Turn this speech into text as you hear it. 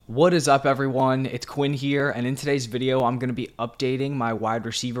What is up, everyone? It's Quinn here, and in today's video, I'm going to be updating my wide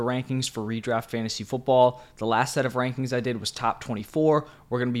receiver rankings for Redraft Fantasy Football. The last set of rankings I did was top 24.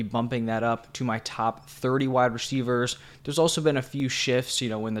 We're going to be bumping that up to my top 30 wide receivers. There's also been a few shifts,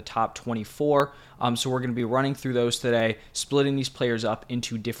 in the top 24. So we're going to be running through those today, splitting these players up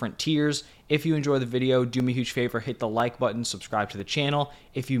into different tiers. If you enjoy the video, do me a huge favor, hit the like button, subscribe to the channel.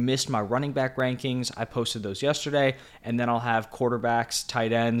 If you missed my running back rankings, I posted those yesterday, and then I'll have quarterbacks,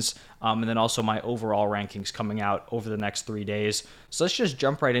 tight ends, and then also my overall rankings coming out over the next 3 days. So let's just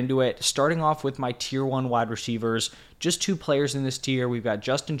jump right into it. Starting off with my tier 1 wide receivers, just two players in this tier. We've got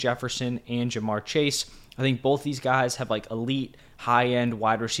Justin Jefferson and Ja'Marr Chase. I think both these guys have elite high-end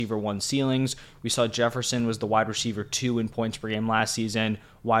wide receiver 1 ceilings. We saw Jefferson was the wide receiver 2 in points per game last season,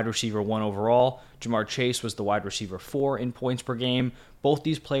 wide receiver 1 overall. Ja'Marr Chase was the wide receiver 4 in points per game. Both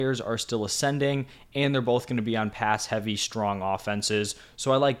these players are still ascending, and they're both going to be on pass-heavy, strong offenses.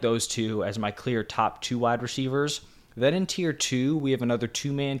 So I like those two as my clear top 2 wide receivers. Then in tier 2, we have another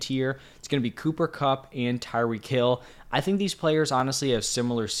two-man tier. It's going to be Cooper Kupp and Tyreek Hill. I think these players honestly have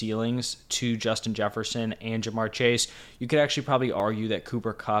similar ceilings to Justin Jefferson and Ja'Marr Chase. You could actually probably argue that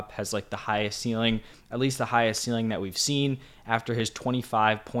Cooper Kupp has the highest ceiling, at least the highest ceiling that we've seen after his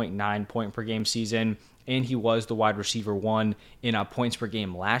 25.9 point per game season. And he was the wide receiver 1 in points per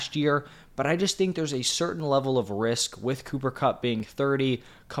game last year. But I just think there's a certain level of risk with Cooper Kupp being 30,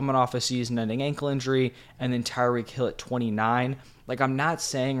 coming off a season-ending ankle injury, and then Tyreek Hill at 29. I'm not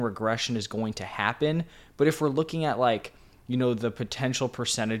saying regression is going to happen, but if we're looking at the potential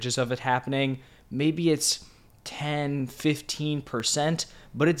percentages of it happening, maybe it's 10, 15%,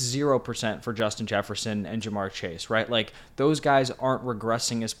 but it's 0% for Justin Jefferson and Ja'Marr Chase, right? Those guys aren't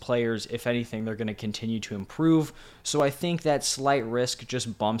regressing as players. If anything, they're going to continue to improve. So I think that slight risk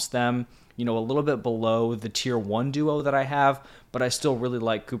just bumps them, a little bit below the tier 1 duo that I have, but I still really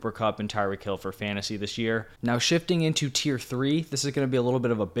like Cooper Kupp and Tyreek Hill for fantasy this year. Now shifting into tier 3, this is going to be a little bit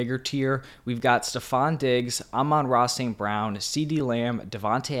of a bigger tier. We've got Stefon Diggs, Amon-Ra St. Brown, CeeDee Lamb,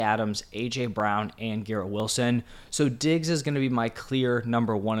 Davante Adams, AJ Brown, and Garrett Wilson. So Diggs is going to be my clear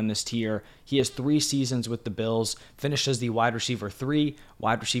number 1 in this tier. He has 3 seasons with the Bills, finished as the wide receiver 3,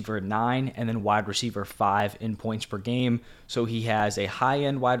 wide receiver 9, and then wide receiver 5 in points per game. So he has a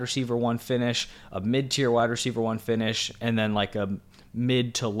high-end wide receiver 1 finish, a mid-tier wide receiver 1 finish, and then a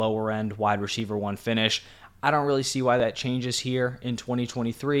mid to lower end wide receiver 1 finish. I don't really see why that changes here in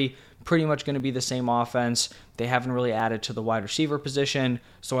 2023. Pretty much going to be the same offense. They haven't really added to the wide receiver position,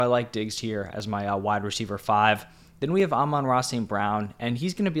 so I like Diggs here as my wide receiver 5. Then we have Amon-Ra St. Brown, and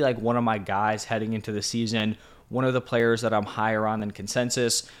he's going to be one of my guys heading into the season, one of the players that I'm higher on than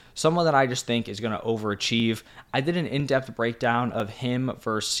consensus, someone that I just think is going to overachieve. I did an in-depth breakdown of him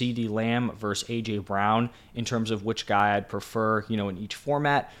versus CeeDee Lamb versus AJ Brown in terms of which guy I'd prefer, in each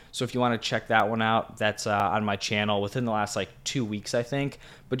format. So if you want to check that one out, that's on my channel within the last 2 weeks, I think.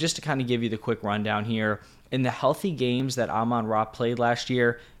 But just to kind of give you the quick rundown here, in the healthy games that Amon-Ra played last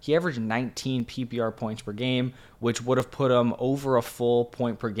year, he averaged 19 PPR points per game, which would have put him over a full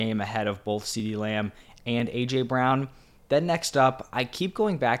point per game ahead of both CeeDee Lamb and AJ Brown. Then next up, I keep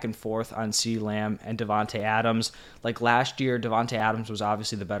going back and forth on CeeDee Lamb and Davante Adams. Last year, Davante Adams was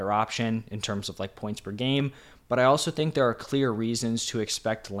obviously the better option in terms of points per game, but I also think there are clear reasons to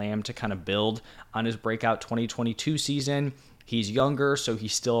expect Lamb to kind of build on his breakout 2022 season. He's younger, so he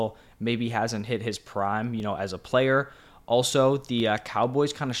still maybe hasn't hit his prime, as a player. Also, the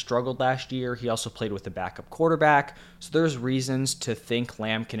Cowboys kind of struggled last year. He also played with a backup quarterback. So there's reasons to think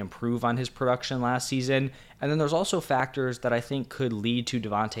Lamb can improve on his production last season. And then there's also factors that I think could lead to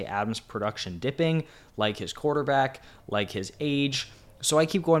Davante Adams' production dipping, like his quarterback, like his age. So I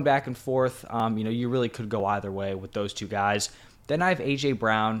keep going back and forth. You really could go either way with those two guys. Then I have AJ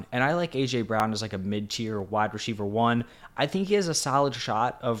Brown, and I like AJ Brown as a mid-tier wide receiver 1. I think he has a solid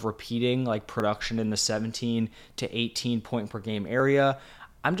shot of repeating production in the 17 to 18 point per game area.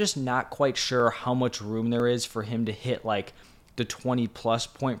 I'm just not quite sure how much room there is for him to hit the 20 plus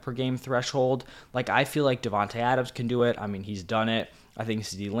point per game threshold. I feel like Davante Adams can do it. I mean, he's done it. I think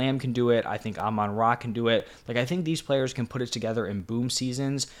CeeDee Lamb can do it. I think Amon-Ra can do it. I think these players can put it together in boom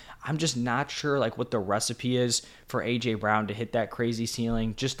seasons. I'm just not sure what the recipe is for AJ Brown to hit that crazy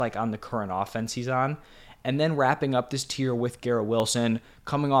ceiling just on the current offense he's on. And then wrapping up this tier with Garrett Wilson,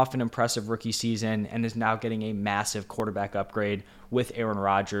 coming off an impressive rookie season and is now getting a massive quarterback upgrade with Aaron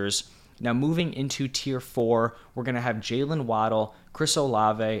Rodgers. Now moving into tier 4, we're going to have Jalen Waddle, Chris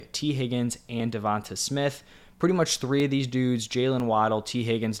Olave, T. Higgins, and Devonta Smith. Pretty much 3 of these dudes, Jalen Waddle, T.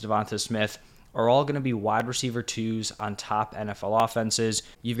 Higgins, Devonta Smith, are all going to be wide receiver twos on top NFL offenses.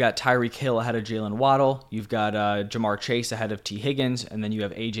 You've got Tyreek Hill ahead of Jalen Waddle. You've got Jamar Chase ahead of T. Higgins. And then you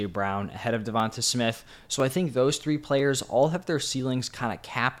have A.J. Brown ahead of Devonta Smith. So I think those three players all have their ceilings kind of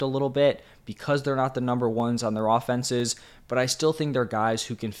capped a little bit because they're not the number ones on their offenses. But I still think they're guys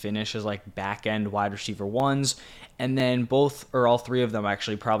who can finish as like back-end wide receiver ones. And then both or all three of them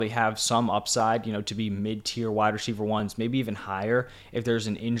actually probably have some upside, to be mid-tier wide receiver ones, maybe even higher if there's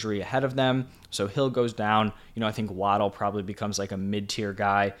an injury ahead of them. So Hill goes down. I think Waddle probably becomes like a mid-tier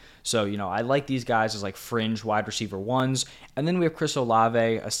guy. So, I like these guys as like fringe wide receiver ones. And then we have Chris Olave,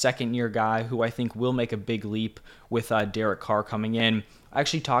 a second-year guy who I think will make a big leap with Derek Carr coming in. I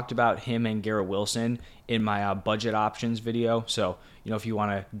actually talked about him and Garrett Wilson in my budget options video. So, if you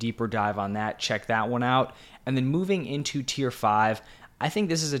want a deeper dive on that, check that one out. And then moving into tier 5, I think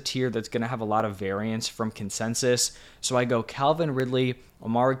this is a tier that's going to have a lot of variance from consensus. So I go Calvin Ridley,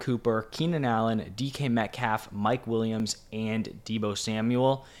 Amari Cooper, Keenan Allen, DK Metcalf, Mike Williams, and Deebo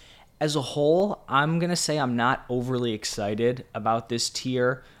Samuel. As a whole, I'm going to say I'm not overly excited about this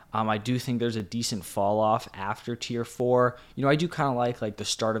tier. I do think there's a decent fall off after tier 4. I do kind of like the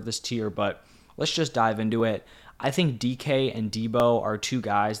start of this tier, but let's just dive into it. I think DK and Deebo are two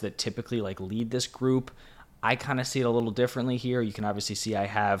guys that typically lead this group. I kind of see it a little differently here. You can obviously see I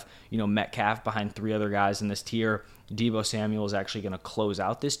have, Metcalf behind three other guys in this tier. Deebo Samuel is actually going to close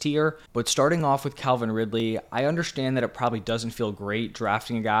out this tier. But starting off with Calvin Ridley, I understand that it probably doesn't feel great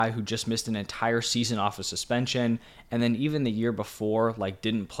drafting a guy who just missed an entire season off of suspension, and then even the year before,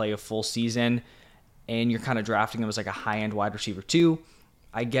 didn't play a full season, and you're kind of drafting him as a high-end wide receiver too.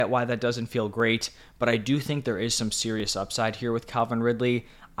 I get why that doesn't feel great, but I do think there is some serious upside here with Calvin Ridley.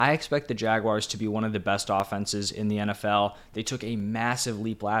 I expect the Jaguars to be one of the best offenses in the NFL. They took a massive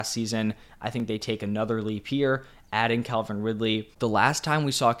leap last season. I think they take another leap here, adding Calvin Ridley. The last time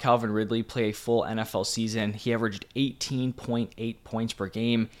we saw Calvin Ridley play a full NFL season, he averaged 18.8 points per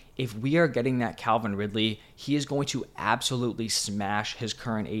game. If we are getting that Calvin Ridley, he is going to absolutely smash his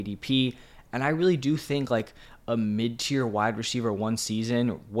current ADP. And I really do think a mid-tier wide receiver one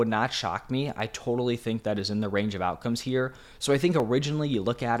season would not shock me. I totally think that is in the range of outcomes here. So I think originally you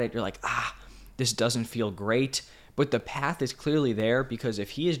look at it, you're like, this doesn't feel great. But the path is clearly there, because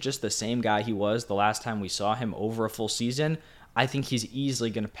if he is just the same guy he was the last time we saw him over a full season, I think he's easily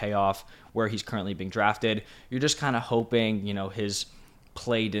going to pay off where he's currently being drafted. You're just kind of hoping, his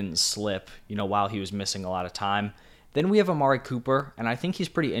play didn't slip, while he was missing a lot of time. Then we have Amari Cooper, and I think he's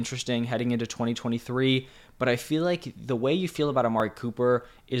pretty interesting heading into 2023, but I feel like the way you feel about Amari Cooper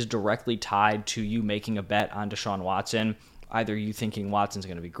is directly tied to you making a bet on Deshaun Watson. Either you thinking Watson's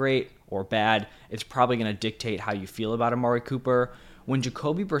going to be great or bad. It's probably going to dictate how you feel about Amari Cooper. When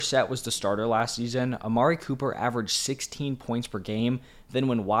Jacoby Brissett was the starter last season, Amari Cooper averaged 16 points per game. Then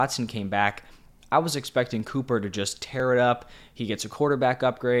when Watson came back, I was expecting Cooper to just tear it up. He gets a quarterback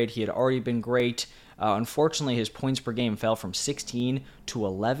upgrade. He had already been great. Unfortunately, his points per game fell from 16 to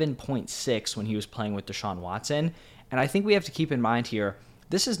 11.6 when he was playing with Deshaun Watson. And I think we have to keep in mind here,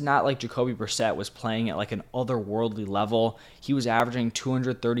 this is not like Jacoby Brissett was playing at an otherworldly level. He was averaging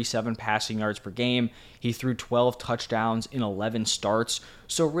 237 passing yards per game. He threw 12 touchdowns in 11 starts.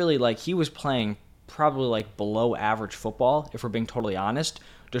 So really, he was playing probably below average football, if we're being totally honest.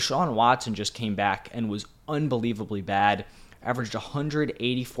 Deshaun Watson just came back and was unbelievably bad. Averaged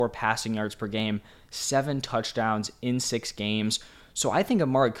 184 passing yards per game, 7 touchdowns in 6 games. So I think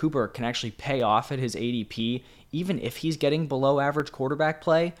Amari Cooper can actually pay off at his ADP, even if he's getting below average quarterback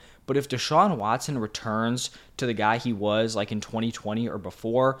play. But if Deshaun Watson returns to the guy he was in 2020 or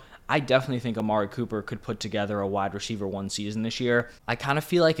before, I definitely think Amari Cooper could put together a wide receiver one season this year. I kind of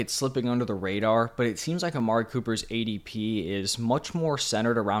feel like it's slipping under the radar, but it seems like Amari Cooper's ADP is much more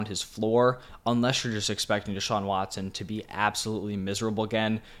centered around his floor, unless you're just expecting Deshaun Watson to be absolutely miserable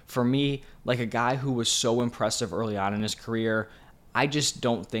again. For me, a guy who was so impressive early on in his career, I just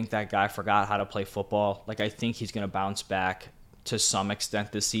don't think that guy forgot how to play football. I think he's going to bounce back to some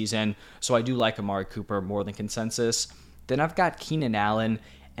extent this season. So I do like Amari Cooper more than consensus. Then I've got Keenan Allen.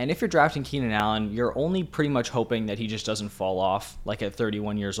 And if you're drafting Keenan Allen, you're only pretty much hoping that he just doesn't fall off at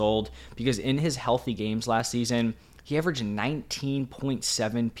 31 years old. Because in his healthy games last season, he averaged 19.7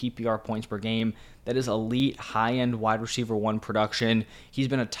 PPR points per game. That is elite high-end wide receiver one production. He's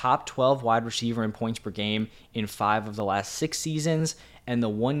been a top 12 wide receiver in points per game in 5 of the last 6 seasons. And the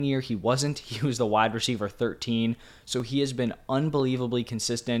 1 year he wasn't, he was the wide receiver 13. So he has been unbelievably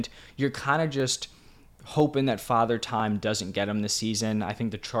consistent. You're kind of just hoping that Father Time doesn't get him this season. I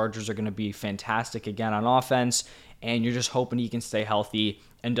think the Chargers are going to be fantastic again on offense. and you're just hoping he can stay healthy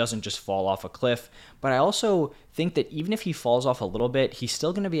and doesn't just fall off a cliff. But I also think that even if he falls off a little bit, he's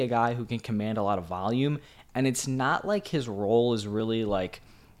still going to be a guy who can command a lot of volume, and it's not like his role is really like,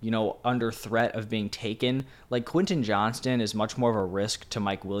 under threat of being taken. Like Quentin Johnston is much more of a risk to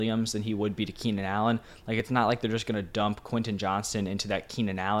Mike Williams than he would be to Keenan Allen. Like it's not like they're just going to dump Quentin Johnston into that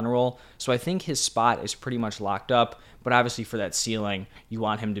Keenan Allen role. So I think his spot is pretty much locked up, but obviously for that ceiling, you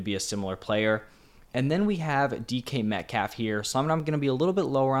want him to be a similar player. And then we have DK Metcalf here, someone I'm going to be a little bit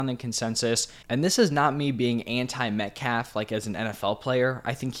lower on than consensus. And this is not me being anti-Metcalf like as an NFL player.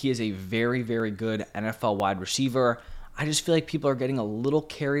 I think he is a very, very good NFL wide receiver. I just feel like people are getting a little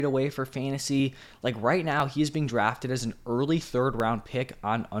carried away for fantasy. Like right now, he is being drafted as an early third-round pick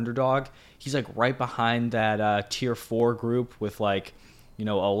on Underdog. He's like right behind that tier 4 group with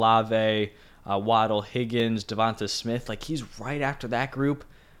Olave, Waddle, Higgins, Devonta Smith. Like he's right after that group.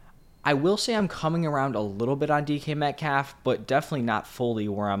 I will say I'm coming around a little bit on DK Metcalf, but definitely not fully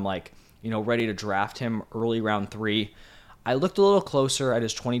where I'm ready to draft him early round 3. I looked a little closer at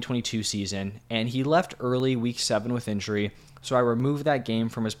his 2022 season, and he left early week 7 with injury, so I removed that game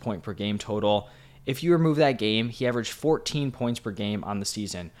from his point per game total. If you remove that game, he averaged 14 points per game on the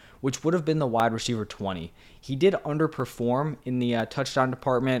season, which would have been the wide receiver 20. He did underperform in the touchdown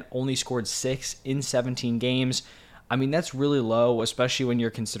department, only scored 6 in 17 games. I mean, that's really low, especially when you're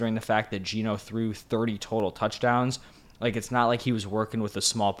considering the fact that Geno threw 30 total touchdowns. Like, it's not like he was working with a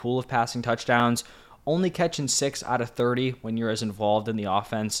small pool of passing touchdowns. Only catching 6 out of 30 when you're as involved in the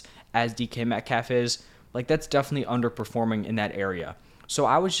offense as DK Metcalf is, like that's definitely underperforming in that area. So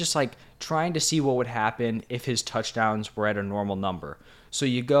I was just trying to see what would happen if his touchdowns were at a normal number. So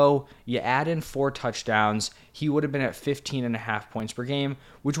you add in 4 touchdowns, he would have been at 15.5 points per game,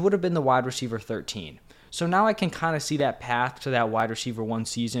 which would have been the wide receiver 13. So now I can kind of see that path to that wide receiver 1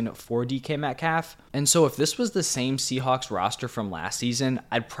 season for DK Metcalf. And so if this was the same Seahawks roster from last season,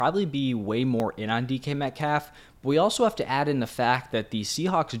 I'd probably be way more in on DK Metcalf. But we also have to add in the fact that the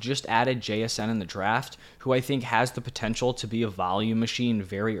Seahawks just added JSN in the draft, who I think has the potential to be a volume machine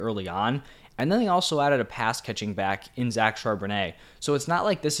very early on. And then they also added a pass-catching back in Zach Charbonnet. So it's not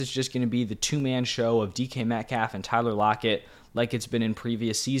like this is just going to be the two-man show of DK Metcalf and Tyler Lockett like it's been in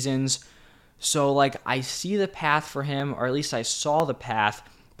previous seasons. So, I see the path for him, or at least I saw the path,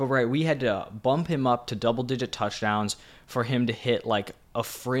 but we had to bump him up to double-digit touchdowns for him to hit, a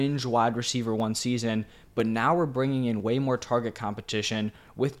fringe wide receiver 1 season, but now we're bringing in way more target competition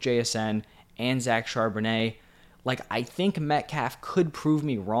with JSN and Zach Charbonnet. I think Metcalf could prove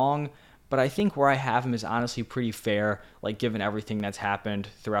me wrong, but I think where I have him is honestly pretty fair, given everything that's happened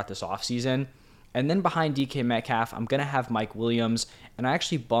throughout this offseason. And then behind DK Metcalf, I'm going to have Mike Williams, and I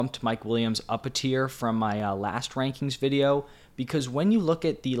actually bumped Mike Williams up a tier from my last rankings video, because when you look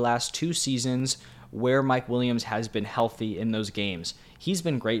at the last 2 seasons where Mike Williams has been healthy in those games, he's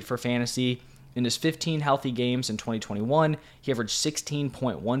been great for fantasy. In his 15 healthy games in 2021, he averaged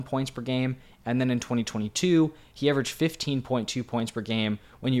 16.1 points per game, and then in 2022, he averaged 15.2 points per game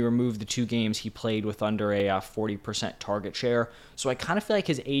when you remove the 2 games he played with under a 40% target share. So I kind of feel like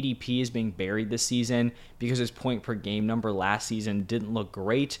his ADP is being buried this season because his point per game number last season didn't look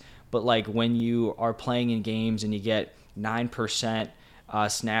great, but when you are playing in games and you get 9%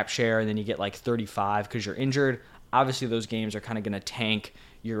 snap share and then you get 35 because you're injured, obviously those games are kind of going to tank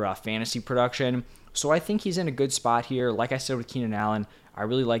your fantasy production. So I think he's in a good spot here. Like I said with Keenan Allen, I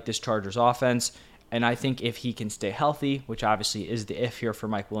really like this Chargers offense, and I think if he can stay healthy, which obviously is the if here for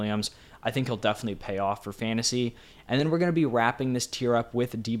Mike Williams, I think he'll definitely pay off for fantasy. And then we're going to be wrapping this tier up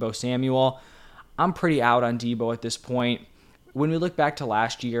with Deebo Samuel. I'm pretty out on Deebo at this point. When we look back to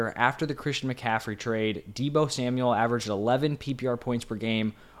last year, after the Christian McCaffrey trade, Deebo Samuel averaged 11 PPR points per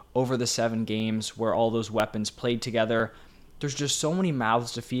game over the 7 games where all those weapons played together. There's just so many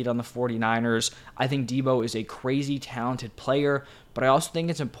mouths to feed on the 49ers. I think Deebo is a crazy talented player, but I also think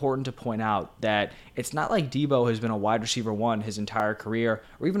it's important to point out that it's not like Deebo has been a wide receiver 1 his entire career,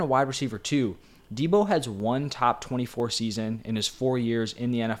 or even a wide receiver 2. Deebo has 1 top 24 season in his 4 years in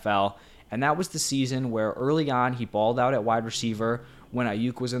the NFL, and that was the season where early on he balled out at wide receiver when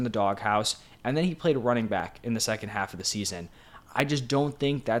Ayuk was in the doghouse, and then he played running back in the second half of the season. I just don't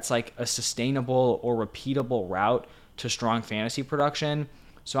think that's a sustainable or repeatable route to strong fantasy production.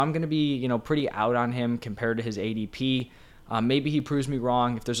 So I'm going to be, pretty out on him compared to his ADP. Maybe he proves me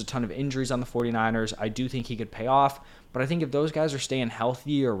wrong. If there's a ton of injuries on the 49ers, I do think he could pay off. But I think if those guys are staying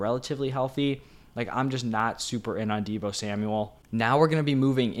healthy or relatively healthy, Like, I'm just not super in on Deebo Samuel. Now we're going to be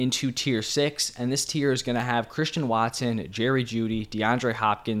moving into tier 6, and this tier is going to have Christian Watson, Jerry Jeudy, DeAndre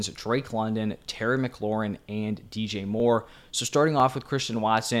Hopkins, Drake London, Terry McLaurin, and DJ Moore. So starting off with Christian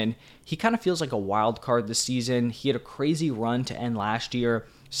Watson, he kind of feels like a wild card this season. He had a crazy run to end last year,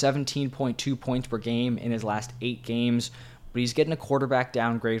 17.2 points per game in his last 8 games, but he's getting a quarterback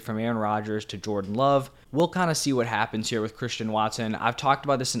downgrade from Aaron Rodgers to Jordan Love. We'll kind of see what happens here with Christian Watson. I've talked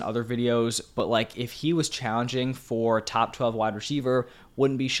about this in other videos, but like if he was challenging for top 12 wide receiver,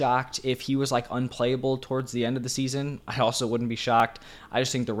 wouldn't be shocked. If he was like unplayable towards the end of the season, I also wouldn't be shocked. I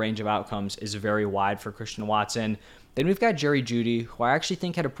just think the range of outcomes is very wide for Christian Watson. Then we've got Jerry Jeudy, who I actually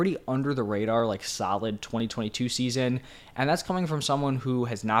think had a pretty under the radar, like solid 2022 season. And that's coming from someone who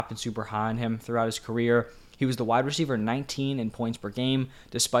has not been super high on him throughout his career. He was the wide receiver 19 in points per game,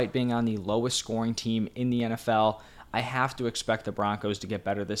 despite being on the lowest scoring team in the NFL. I have to expect the Broncos to get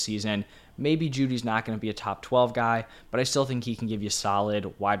better this season. Maybe Judy's not going to be a top 12 guy, but I still think he can give you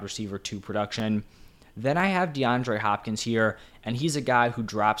solid wide receiver 2 production. Then I have DeAndre Hopkins here, and he's a guy who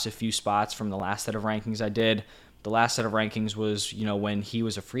drops a few spots from the last set of rankings I did. The last set of rankings was, when he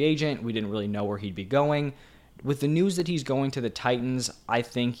was a free agent. We didn't really know where he'd be going. With the news that he's going to the Titans, I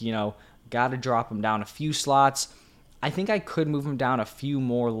think, got to drop him down a few slots. I think I could move him down a few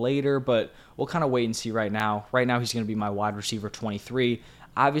more later, but we'll kind of wait and see right now. Right now, he's going to be my wide receiver 23.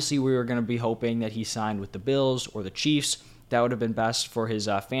 Obviously, we were going to be hoping that he signed with the Bills or the Chiefs. That would have been best for his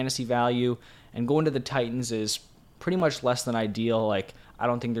fantasy value. And going to the Titans is pretty much less than ideal. Like, I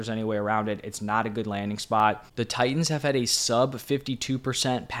don't think there's any way around it. It's not a good landing spot. The Titans have had a sub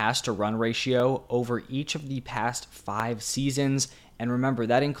 52% pass to run ratio over each of the past 5 seasons. And remember,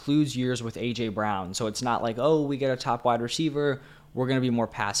 that includes years with A.J. Brown. So it's not like, oh, we get a top wide receiver, we're going to be more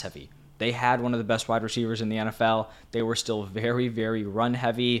pass heavy. They had one of the best wide receivers in the NFL. They were still very, very run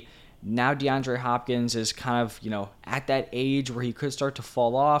heavy. Now DeAndre Hopkins is kind of, at that age where he could start to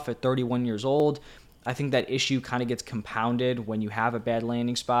fall off at 31 years old. I think that issue kind of gets compounded when you have a bad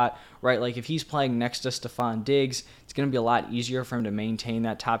landing spot, right? Like if he's playing next to Stephon Diggs, it's going to be a lot easier for him to maintain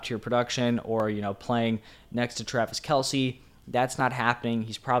that top tier production, or, playing next to Travis Kelce. That's not happening.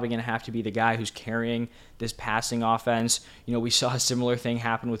 He's probably going to have to be the guy who's carrying this passing offense. We saw a similar thing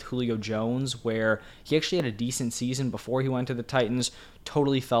happen with Julio Jones, where he actually had a decent season before he went to the Titans,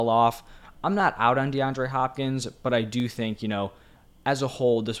 totally fell off. I'm not out on DeAndre Hopkins, but I do think, as a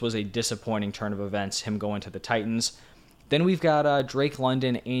whole, this was a disappointing turn of events, him going to the Titans. Then we've got Drake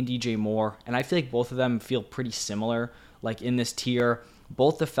London and DJ Moore, and I feel like both of them feel pretty similar, like in this tier.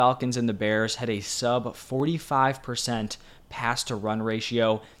 Both the Falcons and the Bears had a sub 45% pass to run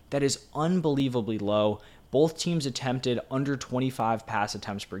ratio. That is unbelievably low. Both teams attempted under 25 pass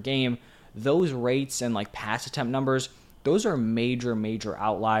attempts per game. Those rates and pass attempt numbers, those are major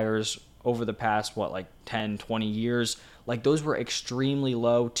outliers over the past 10, 20 years. Those were extremely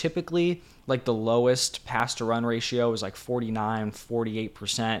low. Typically, the lowest pass to run ratio is 49,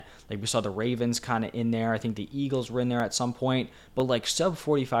 48%. We saw the Ravens kind of in there. I think the Eagles were in there at some point, but sub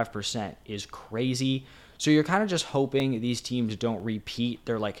 45% is crazy. So you're kind of just hoping these teams don't repeat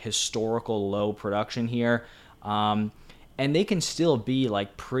their historical low production here. And they can still be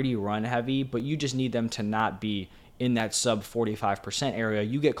pretty run heavy, but you just need them to not be in that sub 45% area.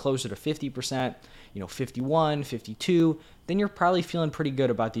 You get closer to 50%, 51, 52, then you're probably feeling pretty good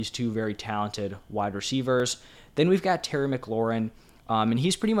about these two very talented wide receivers. Then we've got Terry McLaurin, and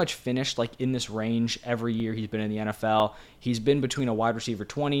he's pretty much finished in this range every year he's been in the NFL. He's been between a wide receiver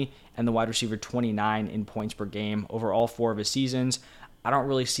 20 and the wide receiver 29 in points per game over all 4 of his seasons. I don't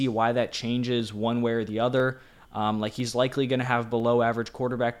really see why that changes one way or the other. He's likely going to have below average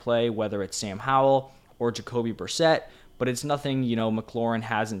quarterback play, whether it's Sam Howell or Jacoby Brissett, but it's nothing, McLaurin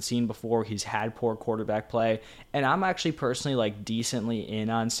hasn't seen before. He's had poor quarterback play, and I'm actually personally decently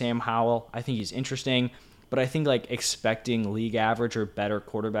in on Sam Howell. I think he's interesting, but I think expecting league average or better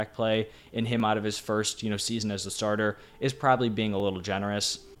quarterback play in him out of his first, season as a starter is probably being a little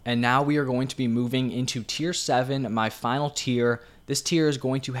generous. And now we are going to be moving into tier 7, my final tier. This tier is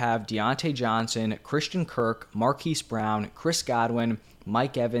going to have Deontay Johnson, Christian Kirk, Marquise Brown, Chris Godwin,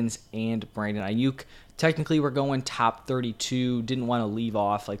 Mike Evans, and Brandon Ayuk. Technically, we're going top 32. Didn't want to leave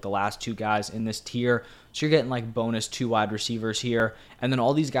off the last 2 guys in this tier. So you're getting bonus 2 wide receivers here. And then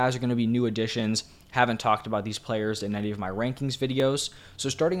all these guys are going to be new additions. Haven't talked about these players in any of my rankings videos. So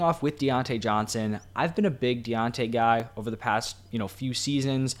starting off with Deontay Johnson, I've been a big Deontay guy over the past, few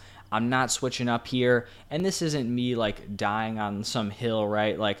seasons. I'm not switching up here. And this isn't me dying on some hill,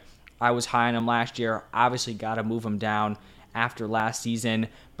 right? I was high on him last year. Obviously got to move him down. after last season.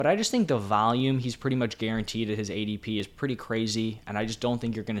 But I just think the volume he's pretty much guaranteed at his ADP is pretty crazy, and I just don't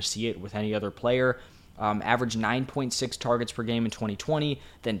think you're going to see it with any other player. Averaged 9.6 targets per game in 2020,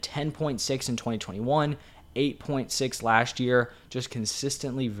 then 10.6 in 2021, 8.6 last year. Just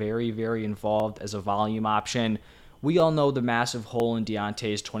consistently very, very involved as a volume option. We all know the massive hole in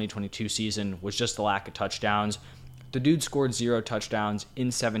Deontay's 2022 season was just the lack of touchdowns. The dude scored 0 touchdowns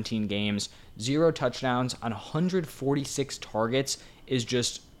in 17 games. 0 touchdowns on 146 targets is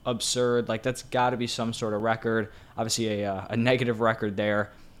just absurd. Like, that's got to be some sort of record. Obviously, a negative record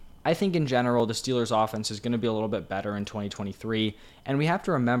there. I think in general, the Steelers' offense is going to be a little bit better in 2023. And we have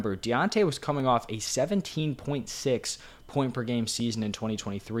to remember, Deontay was coming off a 17.6 point per game season in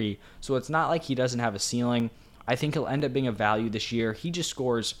 2023. So it's not like he doesn't have a ceiling. I think he'll end up being a value this year. He just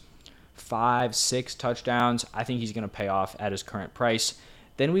scores 5-6 touchdowns. I think he's going to pay off at his current price.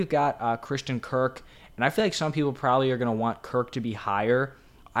 Then we've got Christian Kirk. And I feel like some people probably are going to want Kirk to be higher.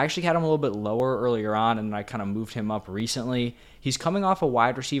 I actually had him a little bit lower earlier on, and I kind of moved him up recently. He's coming off a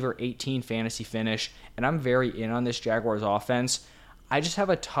wide receiver 18 fantasy finish, and I'm very in on this Jaguars offense. I just have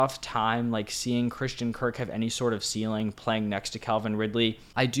a tough time seeing Christian Kirk have any sort of ceiling playing next to Calvin Ridley.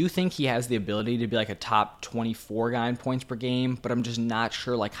 I do think he has the ability to be a top 24 guy in points per game, but I'm just not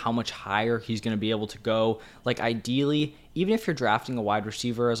sure how much higher he's going to be able to go. Ideally, even if you're drafting a wide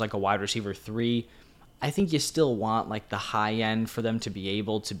receiver as a wide receiver 3, I think you still want the high end for them to be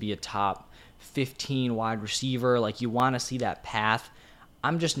able to be a top 15 wide receiver. You want to see that path.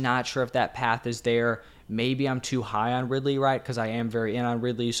 I'm just not sure if that path is there. Maybe I'm too high on Ridley, right? Because I am very in on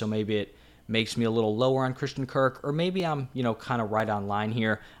Ridley, so maybe it makes me a little lower on Christian Kirk, or maybe I'm, kind of right on line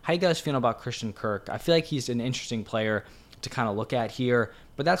here. How you guys feeling about Christian Kirk? I feel like he's an interesting player to kind of look at here,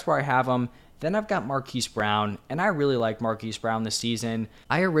 but that's where I have him. Then I've got Marquise Brown, and I really like Marquise Brown this season.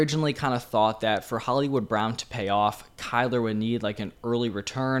 I originally kind of thought that for Hollywood Brown to pay off, Kyler would need an early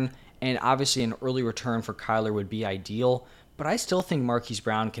return, and obviously an early return for Kyler would be ideal, but I still think Marquise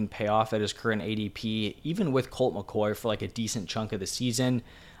Brown can pay off at his current ADP, even with Colt McCoy for a decent chunk of the season.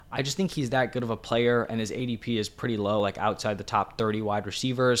 I just think he's that good of a player, and his ADP is pretty low, outside the top 30 wide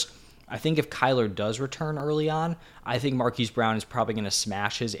receivers. I think if Kyler does return early on, I think Marquise Brown is probably going to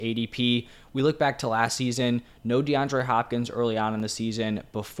smash his ADP. We look back to last season, no DeAndre Hopkins early on in the season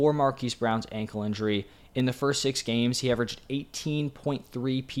before Marquise Brown's ankle injury. In the first 6 games, he averaged 18.3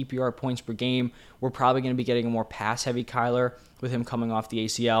 PPR points per game. We're probably going to be getting a more pass-heavy Kyler with him coming off the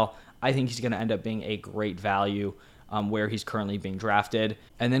ACL. I think he's going to end up being a great value where he's currently being drafted.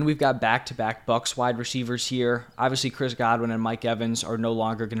 And then we've got back-to-back Bucs wide receivers here. Obviously, Chris Godwin and Mike Evans are no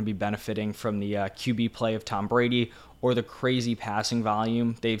longer going to be benefiting from the QB play of Tom Brady or the crazy passing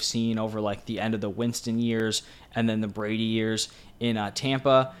volume they've seen over the end of the Winston years and then the Brady years in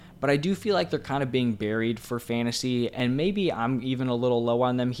Tampa. But I do feel like they're kind of being buried for fantasy, and maybe I'm even a little low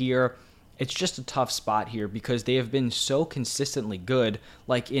on them here. It's just a tough spot here because they have been so consistently good.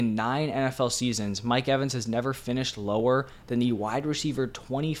 In 9 NFL seasons, Mike Evans has never finished lower than the wide receiver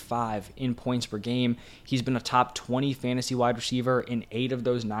 25 in points per game. He's been a top 20 fantasy wide receiver in 8 of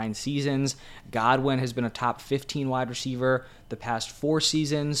those 9 seasons. Godwin has been a top 15 wide receiver the past 4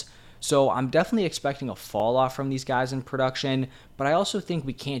 seasons. So I'm definitely expecting a fall off from these guys in production, but I also think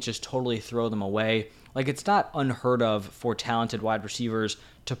we can't just totally throw them away. It's not unheard of for talented wide receivers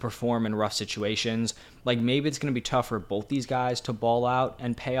to perform in rough situations. Maybe it's going to be tough for both these guys to ball out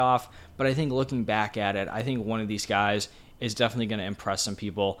and pay off, but I think looking back at it, I think one of these guys is definitely going to impress some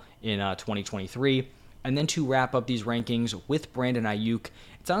people in 2023. And then to wrap up these rankings with Brandon Ayuk,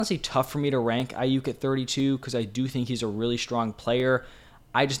 it's honestly tough for me to rank Ayuk at 32 because I do think he's a really strong player.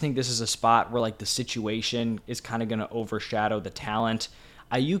 I just think this is a spot where the situation is kind of going to overshadow the talent.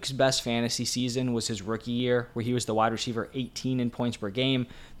 Ayuk's best fantasy season was his rookie year, where he was the wide receiver 18 in points per game.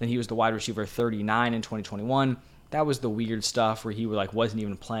 Then he was the wide receiver 39 in 2021. That was the weird stuff where he wasn't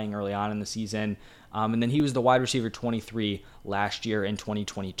even playing early on in the season. And then he was the wide receiver 23 last year in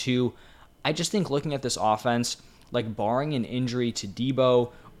 2022. I just think looking at this offense, barring an injury to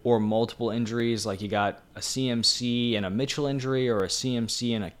Debo or multiple injuries, you got a CMC and a Mitchell injury or a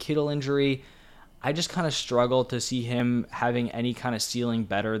CMC and a Kittle injury, I just kind of struggle to see him having any kind of ceiling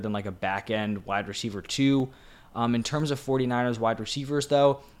better than a back-end wide receiver 2. In terms of 49ers wide receivers,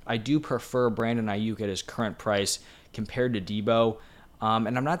 though, I do prefer Brandon Ayuk at his current price compared to Debo.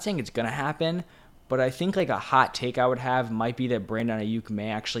 And I'm not saying it's going to happen, but I think a hot take I would have might be that Brandon Ayuk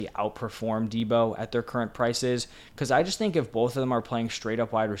may actually outperform Debo at their current prices, because I just think if both of them are playing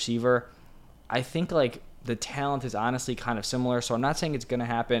straight-up wide receiver, I think the talent is honestly kind of similar, so I'm not saying it's going to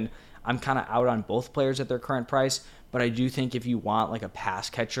happen. I'm kind of out on both players at their current price, but I do think if you want like a pass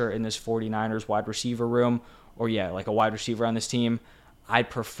catcher in this 49ers wide receiver room, or like a wide receiver on this team, I'd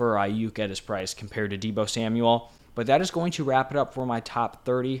prefer Ayuk at his price compared to Deebo Samuel. But that is going to wrap it up for my top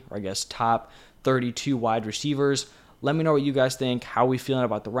 30, or I guess top 32 wide receivers. Let me know what you guys think. How are we feeling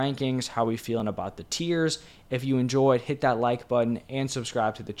about the rankings? How are we feeling about the tiers? If you enjoyed, hit that like button and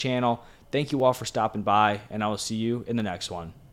subscribe to the channel. Thank you all for stopping by, and I will see you in the next one.